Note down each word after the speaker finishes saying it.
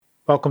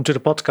Welcome to the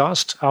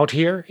podcast. Out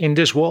here in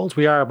this world,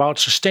 we are about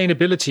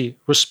sustainability,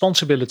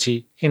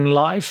 responsibility in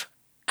life,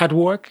 at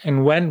work,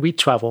 and when we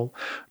travel,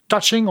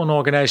 touching on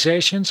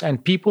organizations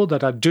and people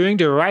that are doing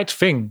the right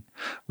thing.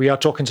 We are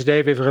talking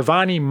today with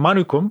Revani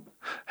Manicum,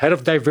 Head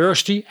of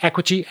Diversity,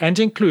 Equity and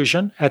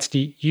Inclusion at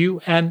the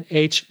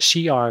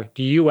UNHCR,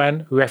 the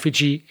UN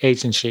Refugee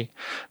Agency.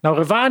 Now,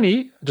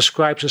 Revani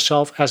describes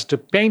herself as the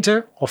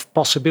painter of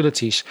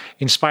possibilities,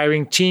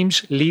 inspiring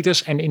teams,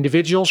 leaders and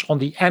individuals on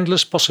the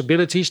endless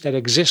possibilities that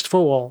exist for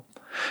all.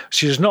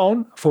 She is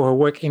known for her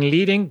work in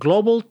leading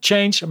global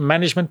change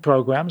management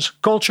programs,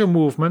 culture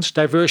movements,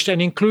 diversity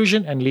and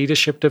inclusion, and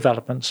leadership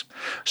development.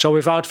 So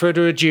without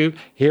further ado,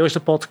 here is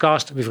the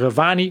podcast with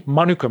Revani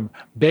Manicum,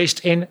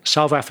 based in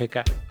South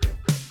Africa.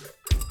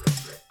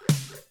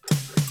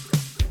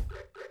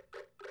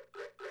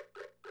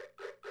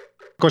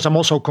 Because I'm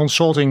also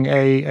consulting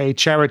a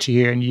charity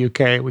here in the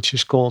UK, which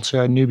is called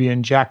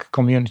Nubian Jack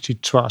Community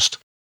Trust.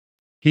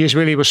 He is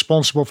really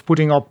responsible for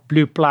putting up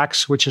blue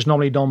plaques, which is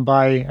normally done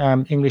by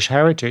English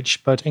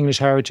Heritage. But English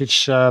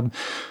Heritage,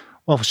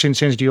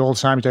 since the old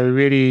times, they're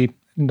really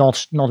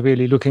not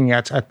really looking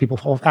at people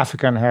of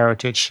African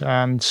heritage,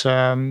 and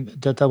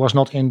that was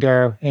not in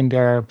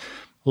their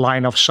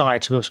line of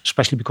sight,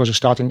 especially because it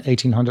started in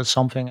 1800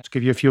 something. To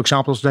give you a few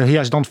examples, he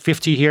has done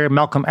 50 here,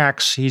 Malcolm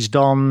X, he's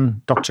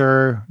done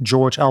Dr.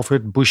 George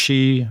Alfred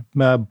Bushy,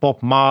 Bob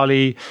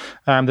Marley.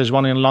 There's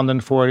one in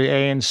London for the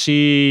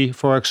ANC,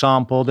 for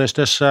example. There's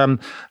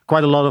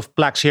quite a lot of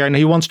plaques here, and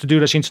he wants to do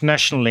this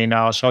internationally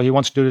now. So he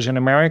wants to do this in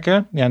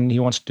America, and he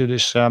wants to do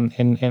this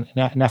in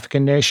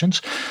African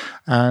nations,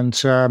 and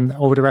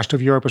over the rest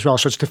of Europe as well.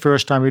 So it's the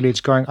first time really it's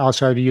going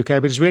outside the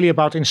UK, but it's really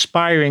about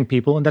inspiring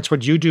people, and that's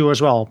what you do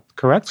as well,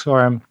 correct?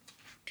 Or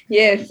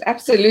Yes,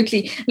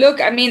 absolutely. Look,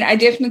 I mean, I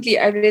read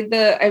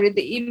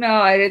the email,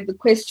 I read the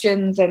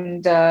questions,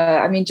 and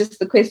just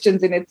the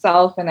questions in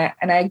itself, and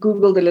I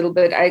Googled a little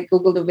bit. I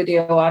Googled a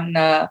video on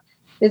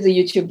there's a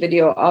YouTube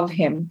video of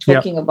him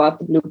talking about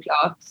the blue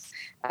plaques.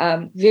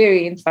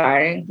 Very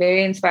inspiring,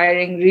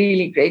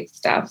 really great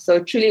stuff. So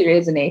it truly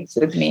resonates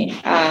with me.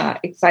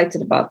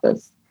 Excited about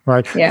this.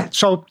 Right. Yeah.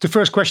 So the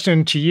first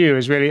question to you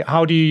is really,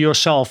 how do you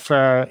yourself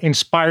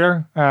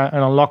inspire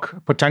and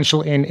unlock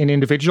potential in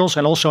individuals?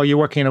 And also you're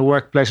working in a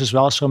workplace as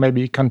well, so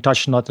maybe you can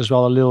touch on that as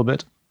well a little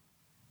bit.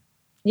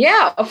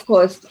 Yeah, of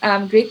course.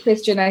 Great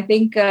question. I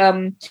think,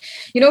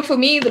 for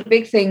me, the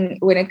big thing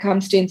when it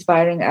comes to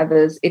inspiring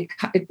others,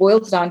 it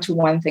boils down to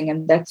one thing,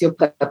 and that's your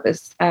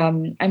purpose.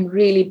 I'm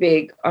really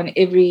big on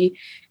every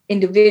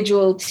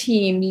individual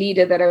team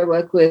leader that I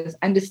work with,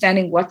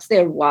 understanding what's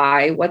their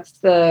why, what's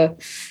the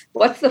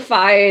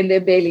fire in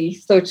their belly,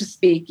 so to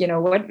speak.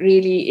 What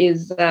really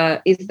is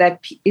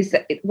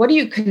what do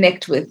you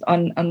connect with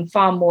on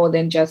far more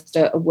than just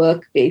a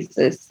work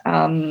basis.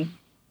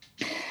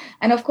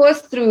 And of course,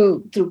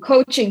 through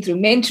coaching, through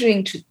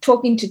mentoring, to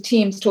talking to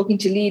teams, talking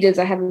to leaders,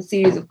 I have a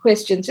series of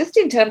questions just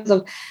in terms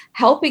of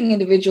helping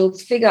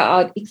individuals figure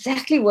out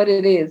exactly what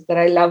it is that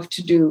I love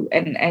to do.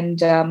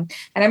 And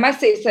I must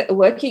say,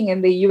 working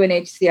in the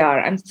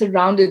UNHCR, I'm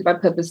surrounded by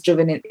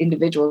purpose-driven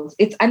individuals.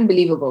 It's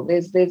unbelievable.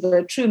 There's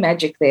a true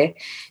magic there.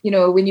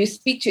 When you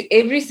speak to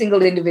every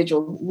single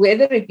individual,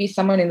 whether it be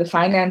someone in the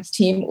finance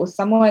team or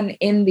someone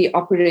in the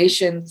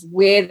operations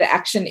where the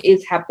action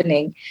is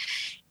happening,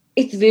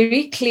 it's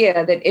very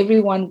clear that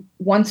everyone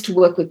wants to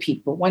work with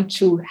people, want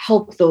to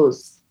help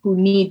those who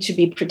need to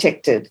be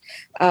protected,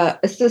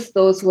 assist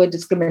those who are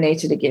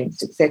discriminated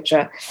against,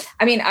 etc.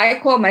 I mean, I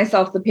call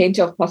myself the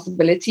painter of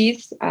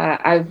possibilities.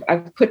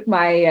 I've put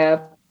my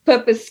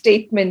purpose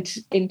statement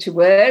into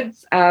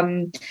words.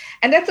 And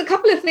that's a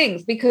couple of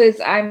things,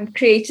 because I'm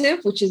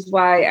creative, which is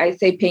why I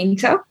say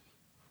painter.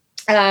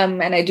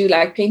 And I do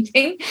like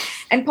painting.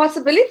 And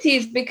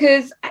possibilities,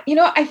 because,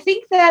 I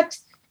think that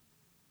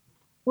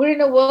we're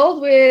in a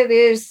world where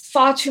there's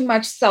far too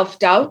much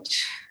self-doubt,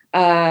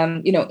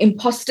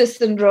 imposter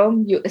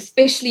syndrome. You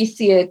especially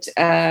see it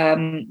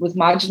with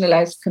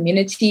marginalized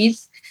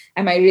communities.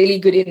 Am I really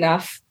good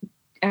enough?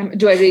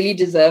 Do I really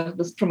deserve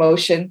this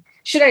promotion?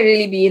 Should I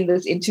really be in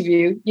this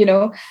interview?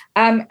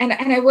 And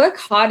I work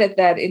hard at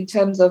that in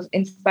terms of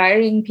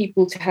inspiring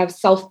people to have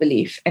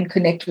self-belief and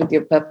connect with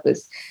your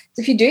purpose.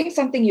 So if you're doing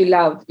something you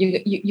love,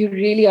 you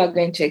really are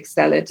going to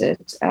excel at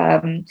it.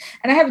 And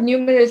I have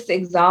numerous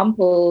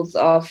examples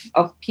of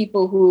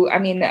people who,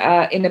 in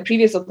a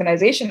previous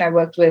organization I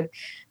worked with,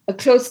 a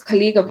close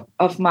colleague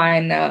of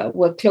mine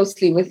worked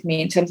closely with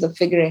me in terms of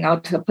figuring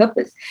out her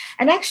purpose.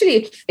 And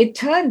actually, it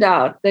turned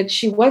out that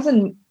she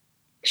wasn't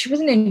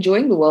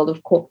enjoying the world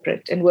of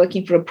corporate and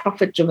working for a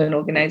profit-driven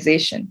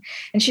organization.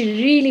 And she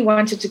really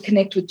wanted to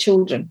connect with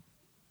children.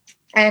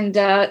 And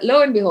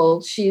lo and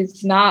behold,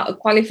 she's now a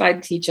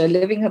qualified teacher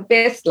living her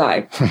best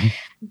life.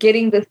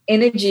 getting this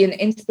energy and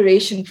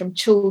inspiration from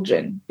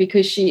children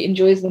because she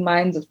enjoys the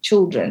minds of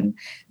children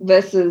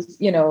versus,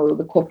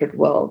 the corporate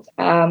world.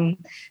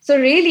 So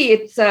really,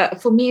 it's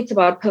for me, it's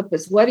about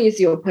purpose. What is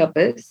your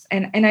purpose?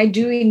 And I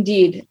do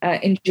indeed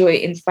enjoy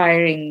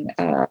inspiring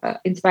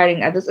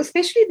others,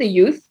 especially the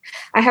youth.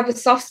 I have a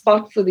soft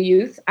spot for the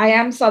youth. I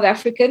am South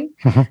African.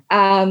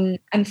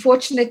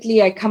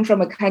 Unfortunately, I come from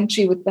a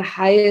country with the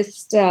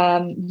highest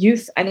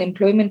youth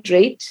unemployment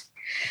rate.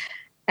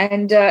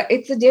 And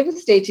it's a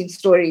devastating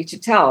story to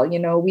tell.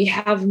 We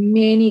have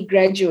many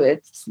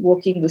graduates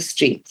walking the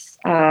streets,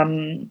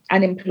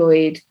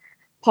 unemployed,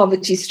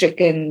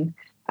 poverty-stricken,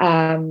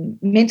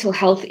 mental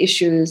health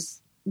issues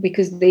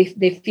because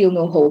they feel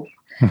no hope.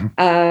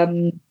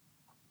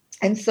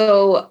 And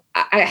so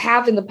I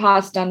have in the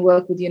past done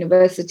work with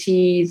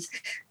universities,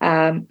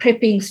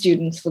 prepping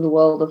students for the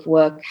world of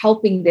work,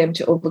 helping them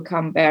to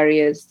overcome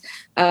barriers,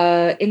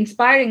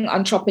 inspiring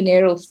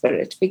entrepreneurial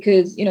spirit,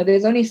 because,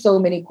 there's only so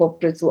many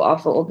corporates who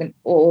offer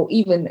or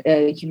even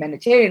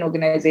humanitarian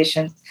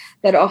organizations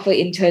that offer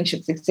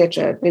internships,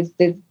 etc. There's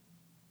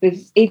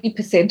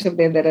 80% of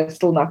them that are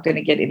still not going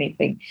to get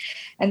anything.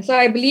 And so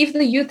I believe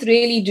the youth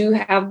really do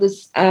have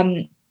this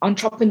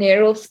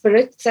entrepreneurial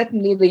spirit,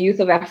 certainly the youth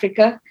of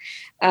Africa.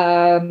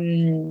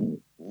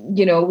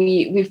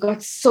 We've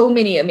got so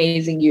many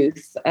amazing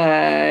youth.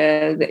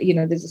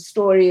 There's a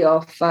story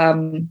of,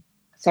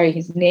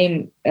 his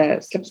name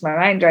slips my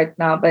mind right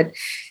now, but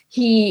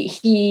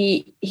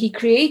he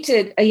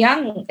created a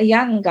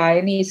young guy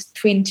in his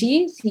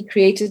 20s. He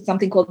created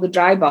something called the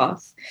dry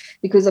bath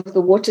because of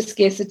the water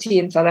scarcity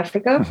in South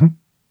Africa.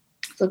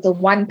 So it's a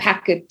one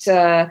packet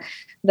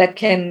that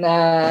can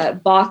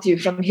bath you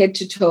from head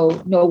to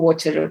toe, no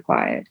water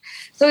required.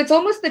 So it's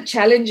almost the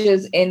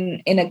challenges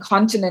in a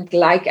continent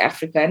like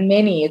Africa and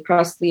many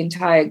across the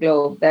entire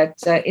globe that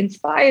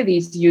inspire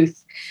these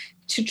youth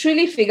to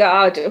truly figure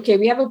out, okay,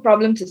 we have a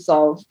problem to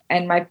solve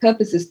and my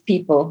purpose is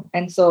people.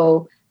 And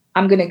so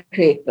I'm going to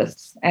create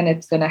this and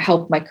it's going to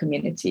help my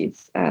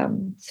communities.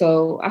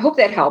 So I hope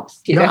that helps,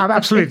 Peter. No,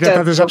 absolutely.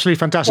 That is absolutely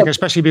fantastic,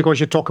 especially because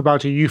you talk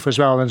about the youth as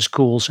well in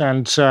schools.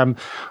 And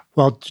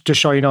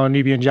just so you know,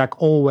 Nubian Jack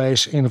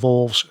always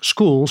involves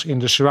schools in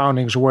the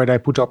surroundings where they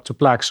put up the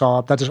plaque.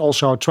 So that is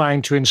also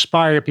trying to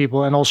inspire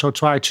people and also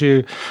try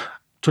to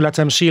let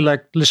them see,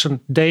 like, listen,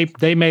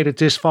 they made it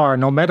this far,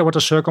 no matter what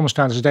the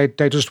circumstances.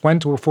 They just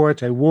went for it.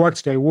 They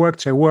worked.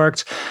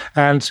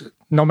 And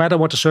no matter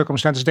what the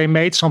circumstances, they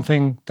made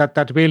something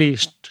that really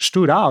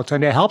stood out,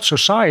 and they helped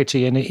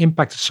society and they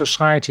impacted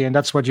society. And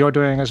that's what you're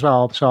doing as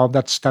well. So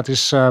that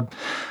is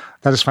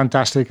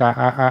fantastic,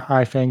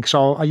 I think.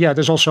 So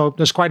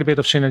there's quite a bit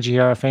of synergy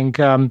here, I think.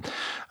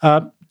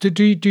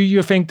 Do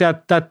you think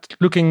that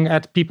looking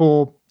at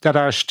people that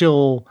are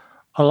still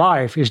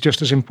alive is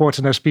just as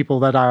important as people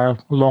that are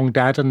long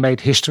dead and made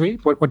history?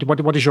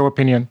 What is your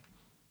opinion?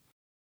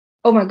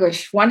 Oh my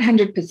gosh,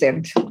 100%.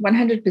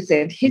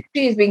 100%.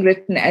 History is being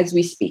written as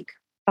we speak.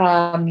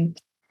 And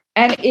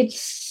it's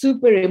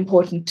super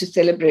important to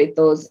celebrate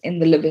those in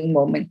the living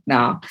moment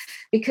now,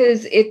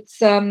 because it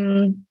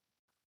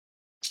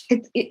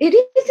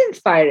is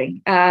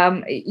inspiring.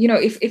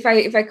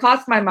 If I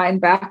cast my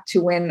mind back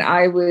to when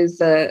I was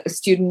a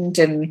student,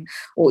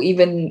 or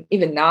even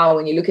now,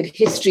 when you look at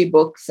history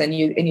books and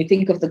you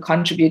think of the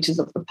contributors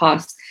of the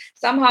past,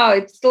 somehow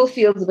it still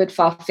feels a bit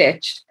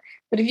far-fetched.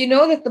 But if you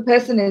know that the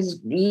person is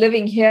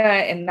living here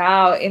and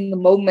now in the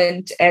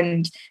moment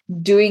and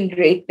doing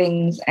great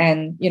things,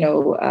 and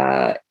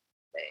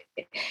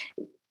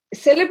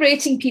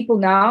celebrating people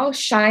now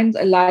shines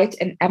a light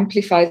and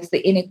amplifies the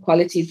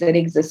inequalities that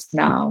exist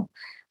now,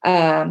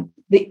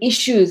 the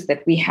issues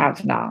that we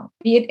have now,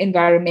 be it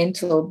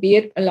environmental, be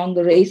it along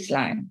the race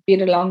line, be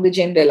it along the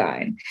gender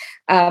line.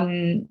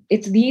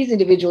 It's these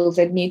individuals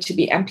that need to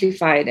be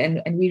amplified,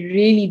 and we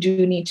really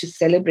do need to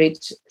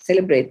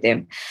celebrate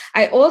them.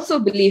 I also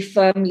believe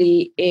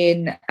firmly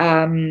in,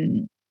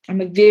 I'm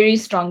a very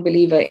strong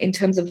believer in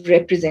terms of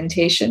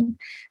representation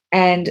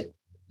and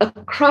a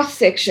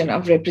cross-section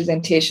of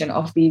representation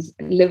of these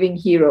living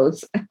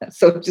heroes,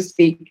 so to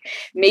speak,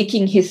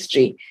 making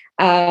history.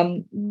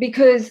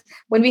 Because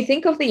when we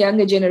think of the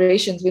younger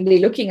generations, when they're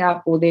looking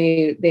up or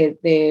they're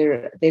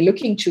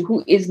looking to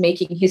who is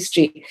making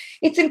history,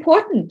 it's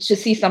important to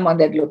see someone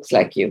that looks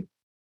like you,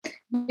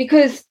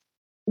 because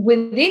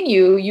within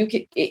you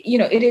can,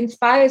 it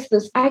inspires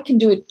this. I can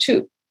do it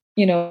too.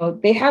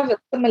 They have a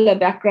similar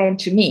background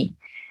to me.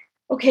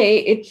 Okay,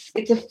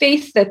 it's a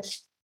face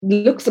that's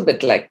looks a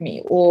bit like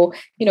me, or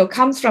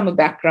comes from a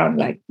background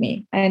like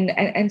me,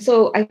 and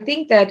so I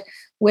think that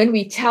when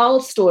we tell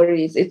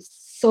stories, it's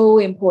so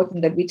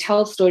important that we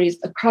tell stories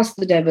across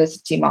the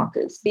diversity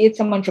markers, be it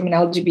someone from an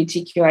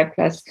LGBTQI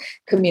plus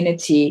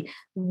community,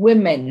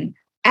 women,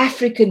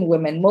 African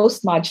women,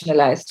 most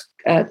marginalized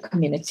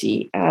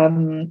community,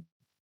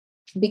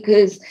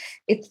 because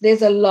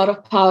there's a lot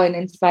of power in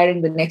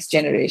inspiring the next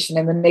generation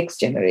and the next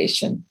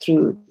generation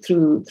through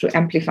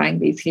amplifying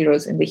these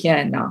heroes in the here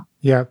and now.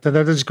 Yeah,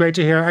 that is great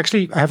to hear.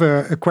 Actually, I have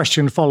a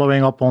question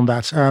following up on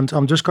that, and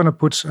I'm just going to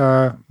put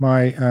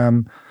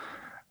my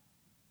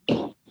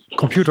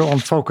computer on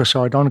focus,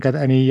 so I don't get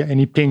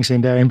any pings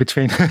in there in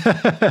between. Sure.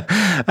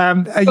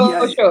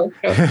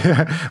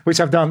 Which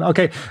I've done.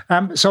 Okay,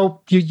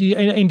 so you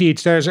indeed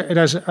there's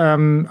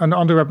an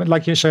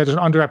like you said, there's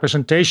an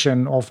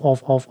underrepresentation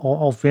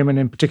of women,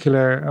 in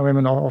particular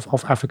women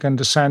of African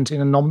descent,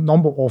 in a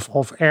number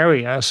of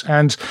areas,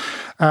 and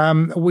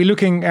we're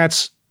looking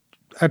at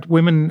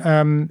women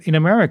in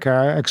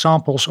America,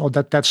 examples of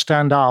that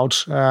stand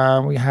out.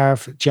 We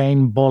have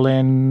Jane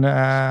Bolin,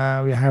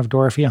 we have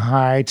Dorothy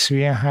Height,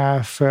 we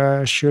have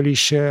Shirley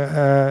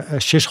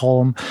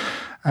Chisholm,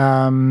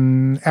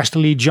 Esther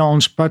Lee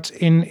Jones. But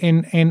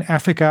in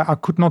Africa, I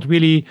could not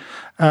really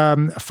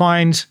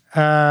find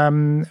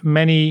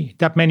many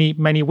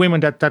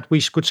women that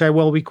we could say,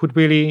 well, we could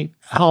really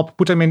help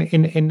put them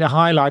in the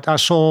highlight. I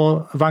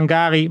saw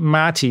Wangari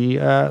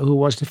Maathai, who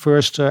was the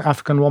first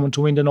African woman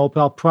to win the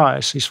Nobel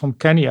Prize. She's from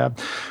Kenya,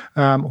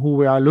 who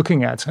we are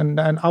looking at, and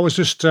I was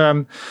just.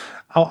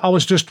 I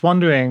was just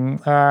wondering,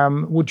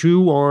 would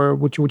you or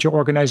would your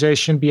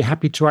organization be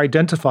happy to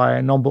identify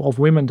a number of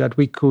women that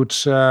we could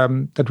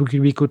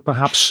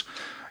perhaps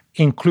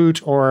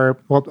include, or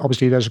well,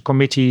 obviously there's a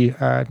committee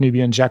at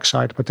Nubian Jack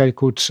side, but they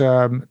could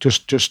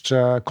just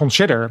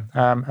consider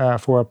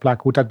for a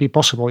plaque. Would that be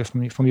possible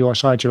from your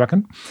side, do you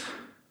reckon?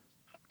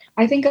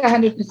 I think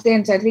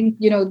 100%. I think,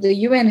 the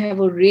UN have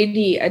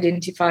already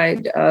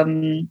identified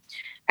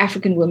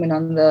African women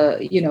on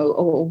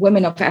or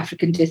women of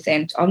African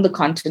descent on the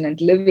continent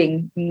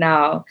living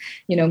now,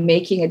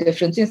 making a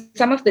difference.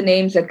 Some of the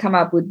names that come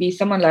up would be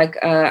someone like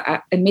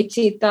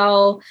Amiti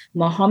Tal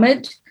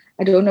Mohammed.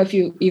 I don't know if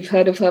you've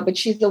heard of her, but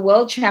she's the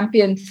world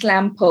champion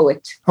slam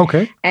poet.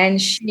 Okay.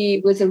 And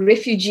she was a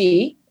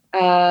refugee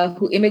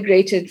who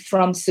immigrated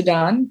from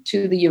Sudan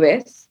to the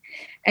US.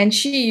 And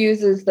she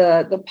uses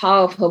the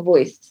power of her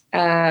voice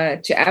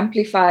to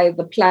amplify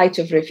the plight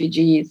of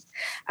refugees.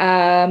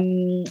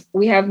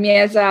 We have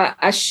Miaza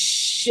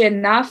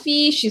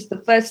Ashenafi. She's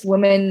the first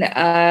woman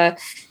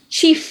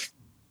chief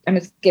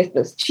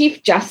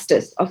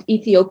justice of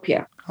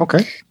Ethiopia.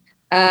 Okay.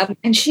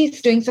 And she's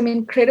doing some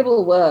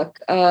incredible work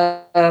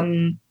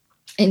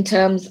in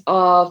terms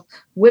of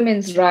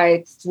women's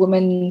rights,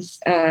 women's,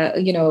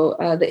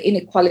 the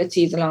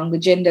inequalities along the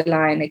gender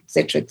line, et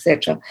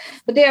cetera.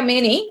 But there are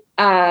many.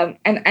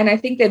 And I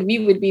think that we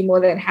would be more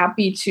than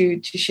happy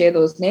to share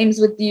those names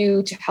with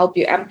you, to help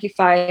you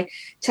amplify,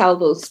 tell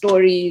those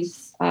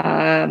stories.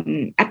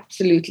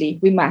 Absolutely,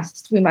 we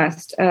must. There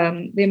are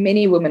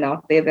many women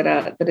out there that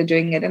are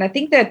doing it, and I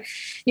think that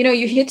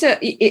you hit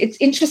it's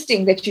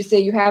interesting that you say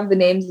you have the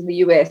names in the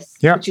US,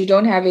 but you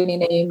don't have any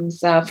names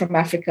from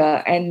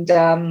Africa, and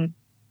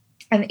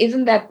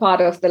isn't that part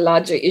of the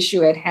larger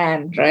issue at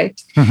hand,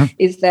 right? Mm-hmm.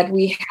 Is that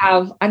we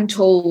have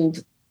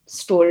untold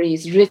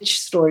stories, rich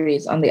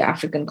stories on the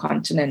African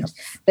continent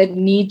that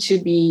need to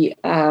be.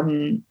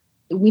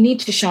 We need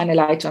to shine a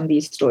light on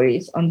these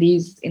stories, on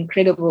these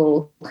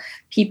incredible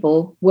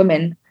people,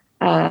 women,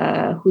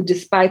 who,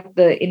 despite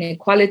the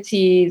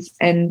inequalities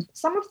and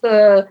some of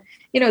the,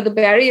 the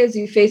barriers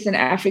you face in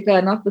Africa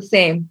are not the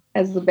same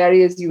as the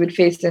barriers you would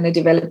face in a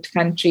developed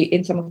country,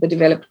 in some of the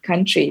developed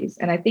countries.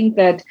 And I think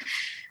that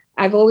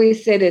I've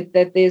always said it,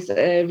 that there's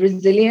a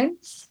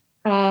resilience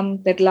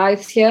that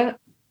lies here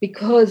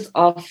because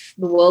of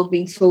the world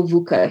being so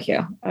VUCA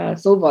here,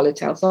 so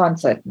volatile, so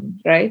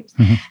uncertain, right?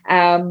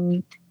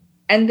 Mm-hmm.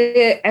 And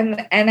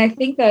I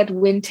think that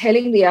when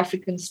telling the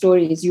African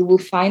stories, you will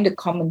find a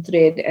common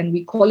thread, and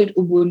we call it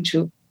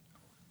Ubuntu.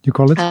 You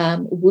call it?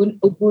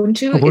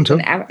 Ubuntu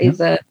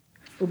is a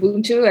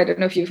Ubuntu. I don't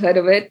know if you've heard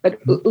of it,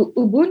 but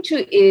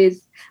Ubuntu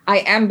is I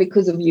am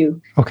because of you,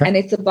 and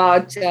it's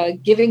about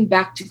giving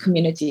back to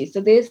communities.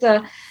 So there's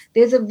a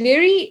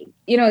very,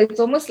 it's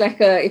almost like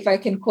if I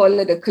can call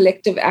it a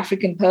collective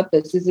African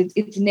purpose.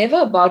 It's never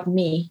about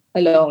me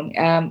alone.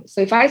 So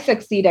if I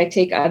succeed, I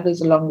take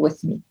others along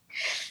with me.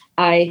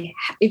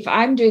 If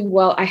I'm doing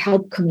well, I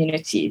help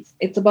communities.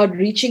 It's about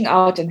reaching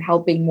out and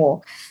helping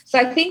more. So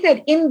I think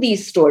that in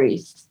these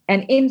stories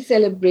and in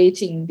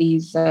celebrating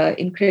these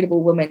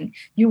incredible women,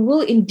 you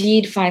will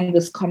indeed find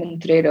this common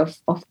thread of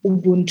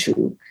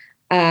Ubuntu,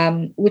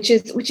 which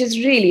is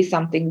really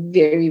something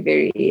very,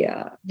 very,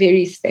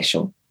 very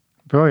special.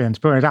 Brilliant.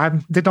 I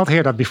did not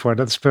hear that before.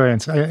 That's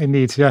brilliant,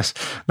 indeed. Yes.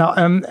 Now,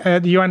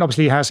 the UN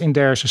obviously has in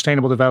their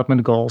Sustainable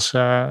Development Goals,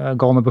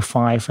 goal number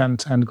 5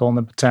 and goal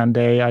number 10.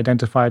 They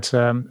identified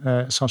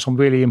some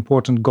really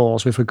important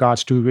goals with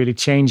regards to really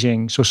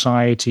changing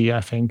society, I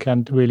think,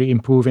 and really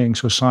improving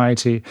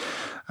society.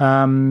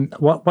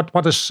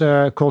 What is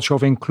culture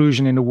of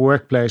inclusion in the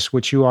workplace,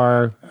 which you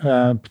are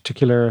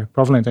particularly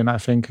prevalent in, I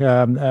think,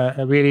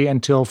 really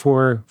entail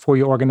for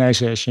your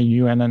organization,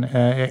 UN and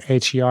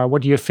HCR?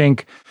 What do you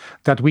think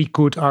that we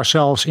could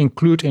ourselves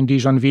include in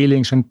these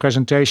unveilings and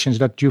presentations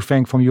that you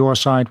think from your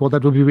side, well,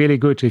 that would be really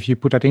good if you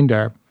put that in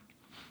there?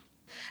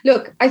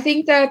 Look, I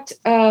think that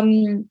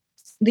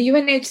the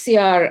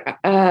UNHCR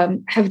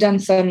have done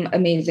some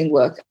amazing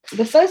work.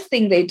 The first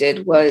thing they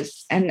did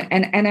was,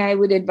 and I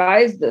would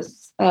advise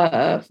this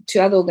to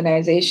other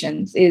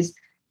organizations, is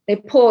they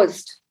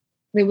paused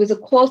There was a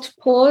call to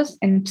pause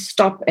and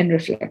stop and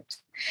reflect.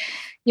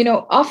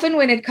 Often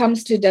when it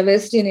comes to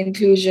diversity and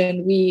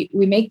inclusion, we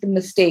make the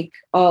mistake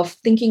of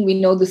thinking we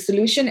know the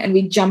solution and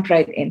we jump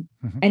right in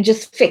and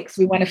just fix.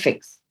 We want to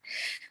fix.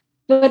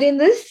 But in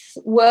this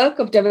work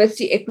of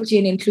diversity, equity,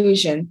 and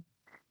inclusion,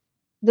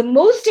 the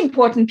most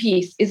important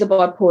piece is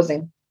about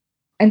pausing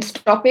and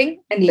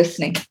stopping and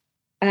listening.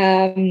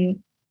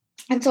 And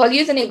so I'll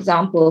use an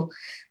example.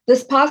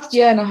 This past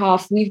year and a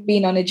half, we've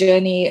been on a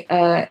journey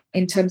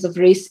in terms of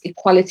race,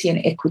 equality,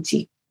 and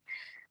equity.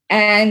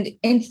 And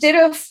instead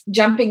of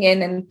jumping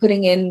in and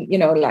putting in,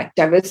 like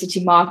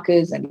diversity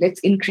markers and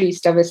let's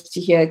increase diversity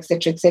here, et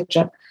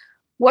cetera,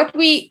 what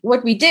we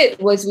did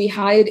was we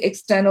hired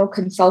external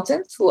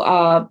consultants who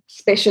are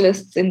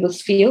specialists in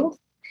this field.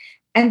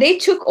 And they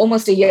took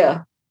almost a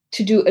year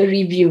to do a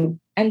review.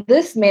 And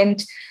this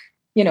meant,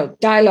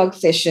 dialogue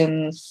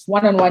sessions,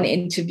 one-on-one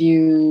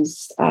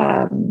interviews,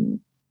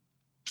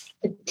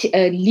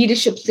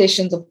 leadership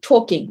sessions of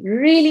talking,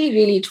 really,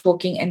 really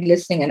talking and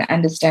listening and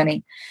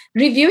understanding,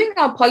 reviewing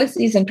our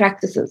policies and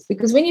practices.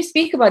 Because when you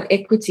speak about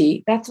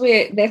equity, that's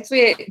where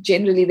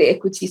generally the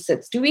equity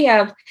sits. Do we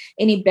have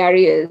any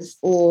barriers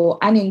or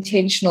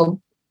unintentional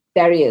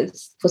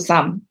barriers for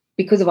some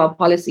because of our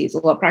policies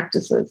or our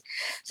practices?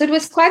 So it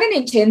was quite an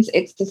intense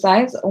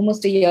exercise,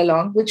 almost a year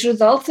long, which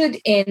resulted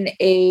in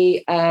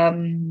a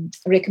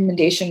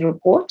recommendation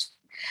report.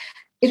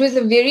 It was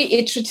a very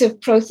iterative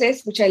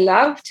process, which I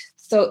loved.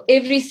 So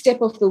every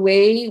step of the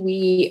way,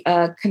 we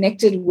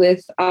connected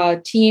with our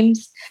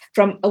teams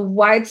from a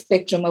wide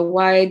spectrum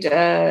across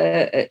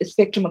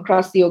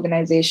the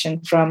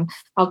organization, from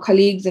our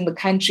colleagues in the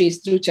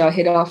countries through to our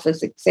head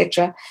office,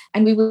 etc.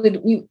 And we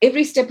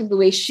every step of the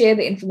way share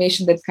the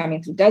information that's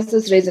coming through. Does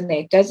this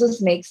resonate? Does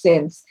this make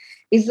sense?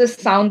 Is this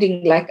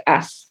sounding like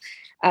us?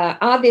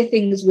 Are there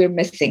things we're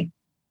missing?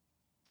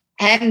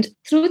 And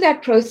through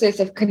that process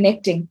of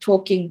connecting,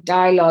 talking,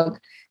 dialogue,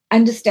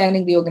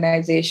 understanding the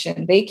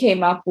organization, they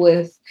came up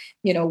with,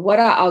 what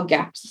are our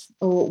gaps?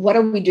 Or what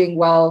are we doing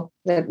well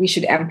that we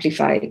should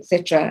amplify,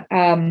 etc.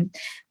 And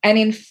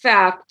in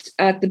fact,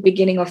 at the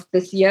beginning of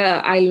this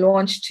year, I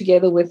launched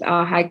together with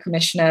our High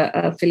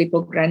Commissioner,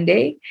 Filippo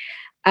Grande,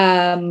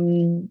 our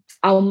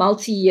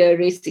multi-year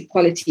race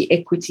equality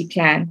equity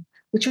plan,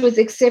 which was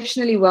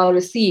exceptionally well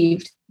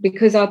received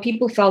because our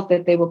people felt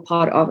that they were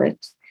part of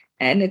it.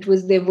 And it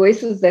was their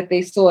voices that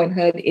they saw and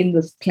heard in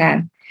this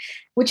plan,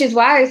 which is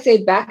why I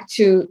say back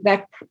to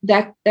that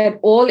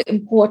all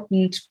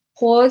important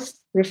pause,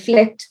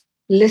 reflect,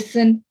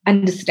 listen,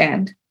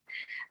 understand,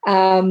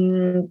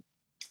 truly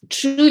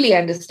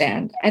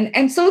understand.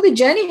 And so the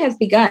journey has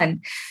begun,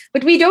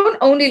 but we don't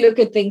only look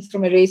at things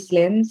from a race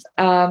lens.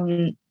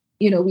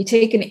 We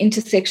take an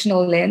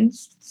intersectional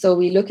lens. So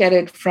we look at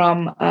it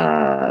from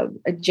a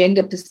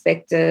gender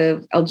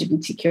perspective,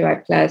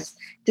 LGBTQI+,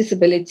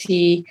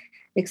 disability,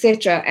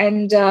 etc.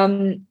 And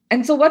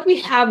so what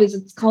we have is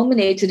it's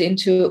culminated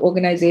into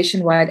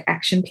organization-wide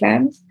action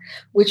plans,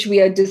 which we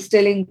are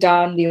distilling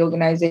down the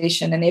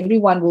organization, and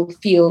everyone will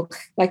feel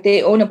like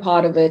they own a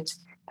part of it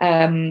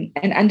and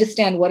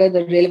understand what are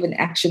the relevant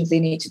actions they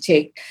need to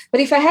take.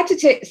 But if I had to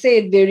say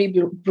it very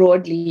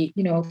broadly,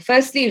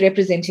 firstly,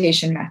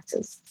 representation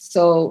matters.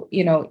 So,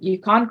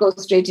 you can't go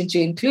straight into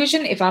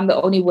inclusion if I'm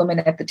the only woman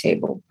at the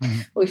table.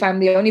 Or if I'm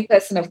the only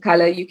person of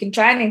color. You can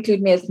try and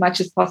include me as much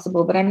as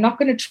possible, but I'm not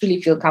going to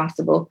truly feel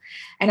comfortable.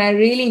 And I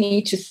really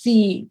need to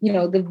see,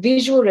 the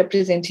visual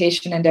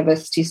representation and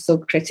diversity is so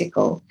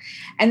critical.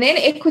 And then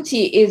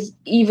equity is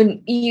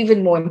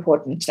even more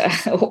important,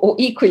 or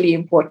equally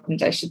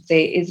important, I should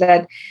say, is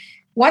that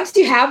once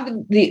you have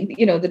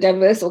the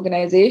diverse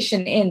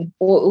organization in,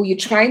 or you're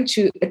trying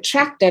to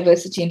attract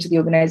diversity into the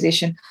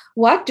organization,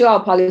 what do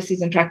our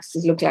policies and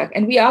practices look like?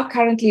 And we are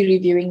currently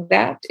reviewing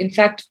that. In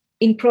fact,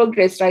 in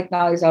progress right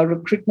now is our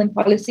recruitment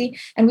policy,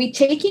 and we're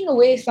taking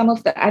away some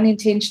of the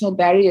unintentional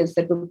barriers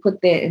that were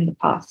put there in the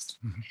past.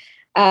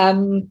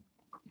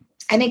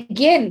 And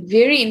again,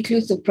 very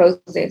inclusive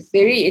process,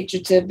 very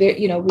iterative.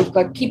 We've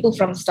got people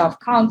from staff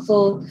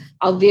council,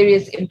 our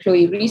various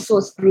employee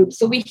resource groups.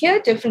 So we hear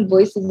different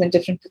voices and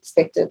different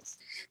perspectives,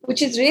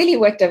 which is really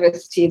what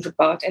diversity is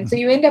about. And so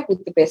you end up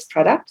with the best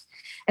product.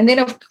 And then,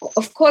 of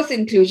course,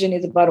 inclusion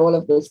is about all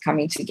of those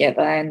coming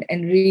together and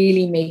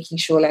really making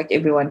sure like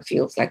everyone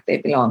feels like they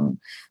belong.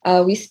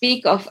 We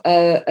speak of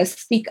a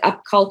speak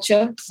up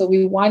culture. So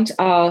we want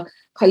our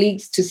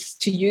colleagues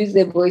to use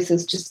their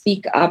voices, to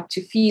speak up,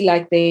 to feel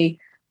like they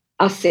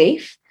are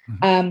safe.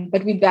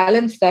 But we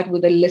balance that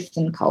with a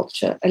listening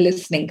culture.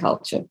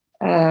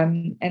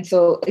 And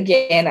so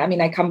again,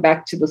 I come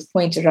back to this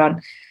point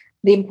around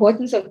the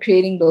importance of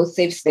creating those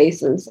safe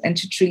spaces and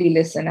to truly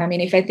listen.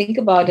 If I think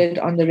about it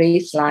on the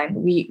race line,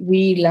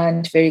 we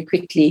learned very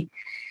quickly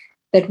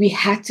that we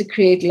had to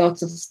create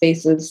lots of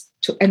spaces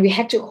and we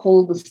had to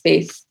hold the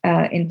space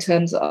in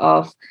terms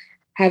of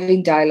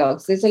having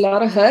dialogues. There's a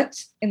lot of hurt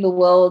in the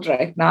world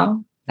right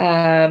now,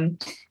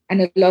 and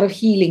a lot of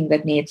healing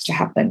that needs to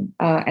happen.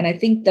 And I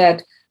think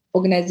that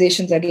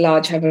organizations at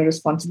large have a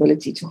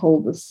responsibility to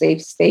hold the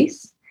safe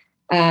space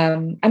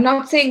I'm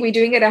not saying we're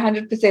doing it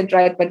 100%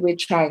 right, but we're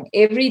trying.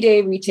 Every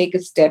day we take a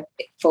step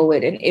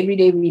forward and every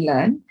day we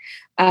learn.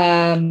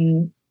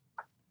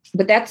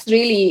 But that's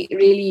really,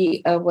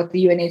 really what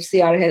the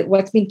UNHCR has,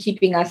 what's been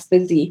keeping us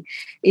busy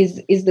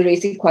is the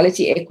Race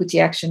Equality Equity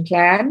Action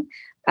Plan.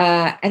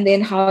 And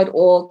then how it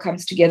all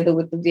comes together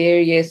with the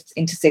various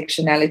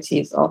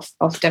intersectionalities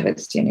of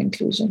diversity and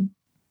inclusion.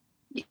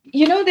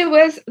 There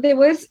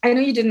was, I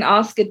know you didn't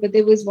ask it, but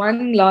there was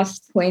one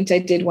last point I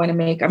did want to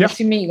make. I'm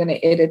assuming you're going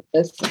to edit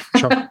this.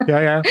 Sure.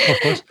 Yeah, of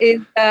course.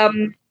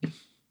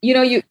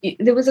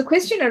 There was a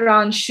question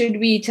around, should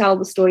we tell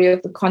the story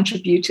of the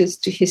contributors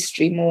to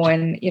history more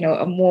and,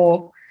 a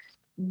more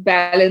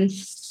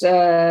balanced,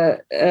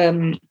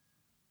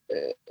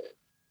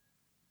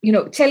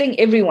 telling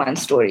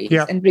everyone's stories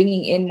and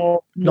bringing in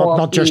more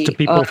not just the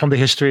people from the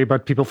history,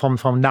 but people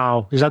from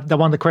now. Is that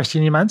the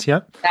question you meant?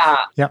 Yeah.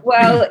 Yeah.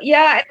 Well,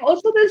 yeah. And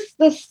also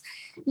this,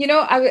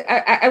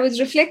 I was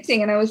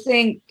reflecting and I was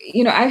saying,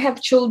 I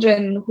have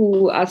children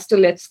who are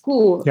still at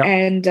school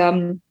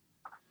and,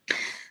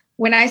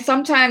 when I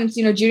sometimes,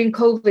 during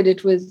COVID,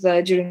 it was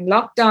during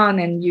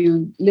lockdown and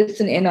you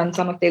listen in on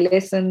some of their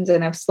lessons,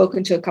 and I've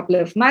spoken to a couple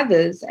of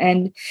mothers,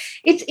 and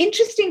it's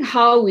interesting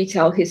how we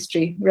tell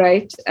history,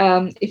 right?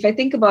 If I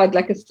think about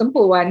like a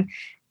simple one,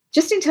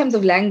 just in terms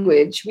of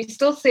language, we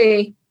still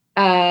say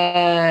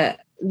the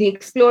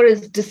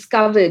explorers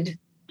discovered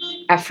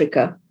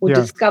Africa or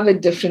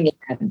discovered different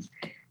lands,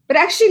 but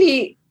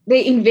actually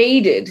they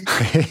invaded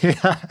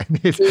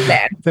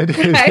land,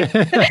 right?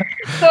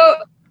 So,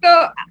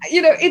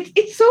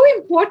 it's so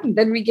important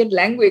that we get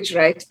language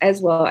right as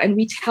well, and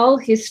we tell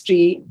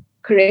history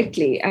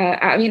correctly.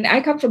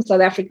 I come from South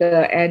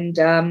Africa, and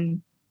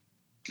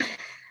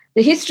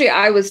the history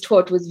I was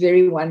taught was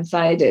very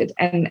one-sided.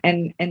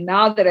 And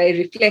now that I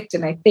reflect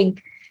and I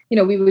think,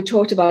 we were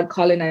taught about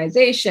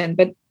colonization,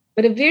 but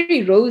a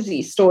very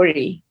rosy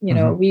story.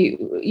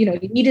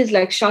 Leaders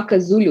like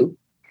Shaka Zulu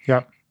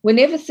were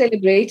never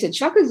celebrated.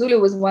 Shaka Zulu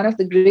was one of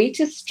the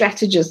greatest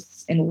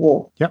strategists in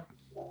war.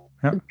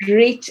 A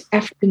great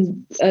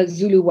African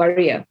Zulu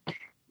warrior.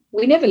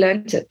 We never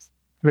learned it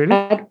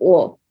at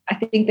all. I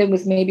think there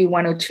was maybe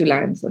 1 or 2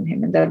 lines on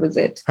him, and that was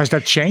it. Has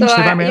that changed, if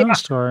I may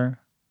ask? Or?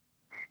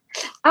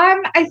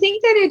 I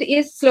think that it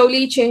is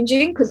slowly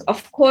changing because,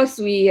 of course,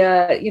 we,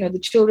 the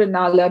children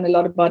now learn a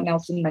lot about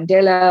Nelson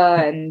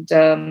Mandela and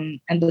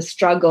the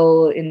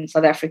struggle in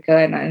South Africa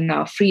and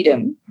our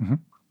freedom.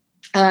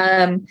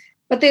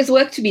 But there's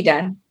work to be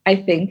done. I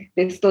think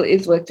there still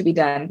is work to be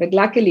done, but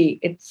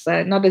luckily it's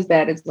not as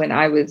bad as when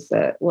I was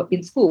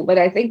in school. But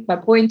I think my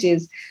point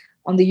is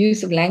on the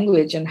use of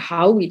language and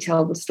how we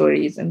tell the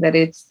stories, and that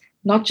it's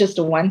not just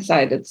a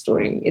one-sided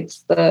story.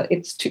 It's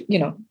to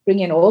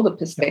bring in all the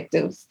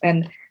perspectives,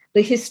 and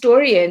the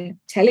historian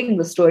telling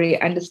the story,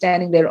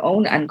 understanding their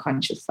own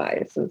unconscious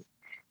biases,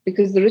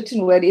 because the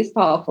written word is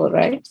powerful,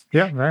 right?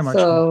 Yeah, very much.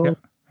 So,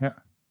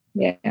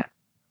 yeah.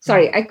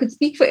 Sorry, I could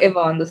speak forever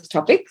on this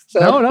topic.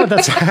 So. No,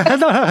 that's no,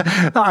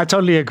 I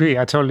totally agree.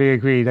 That's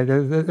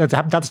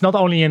not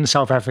only in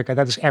South Africa.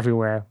 That is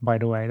everywhere, by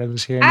the way. That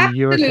is here in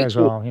Europe as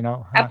well.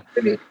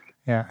 Absolutely.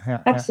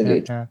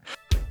 Absolutely. Yeah.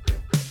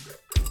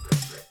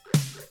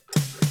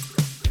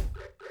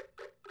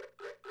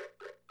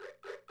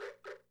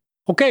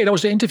 Okay, that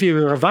was the interview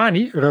with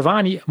Revani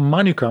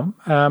Manicum.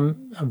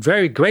 I'm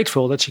very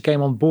grateful that she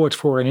came on board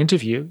for an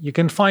interview. You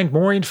can find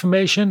more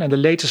information and the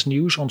latest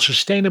news on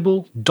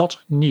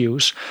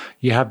sustainable.news.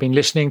 You have been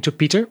listening to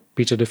Peter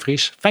de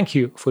Vries. Thank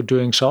you for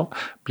doing so.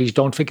 Please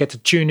don't forget to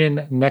tune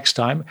in next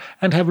time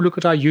and have a look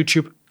at our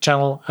YouTube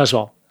channel as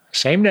well.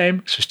 Same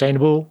name,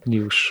 Sustainable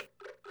News.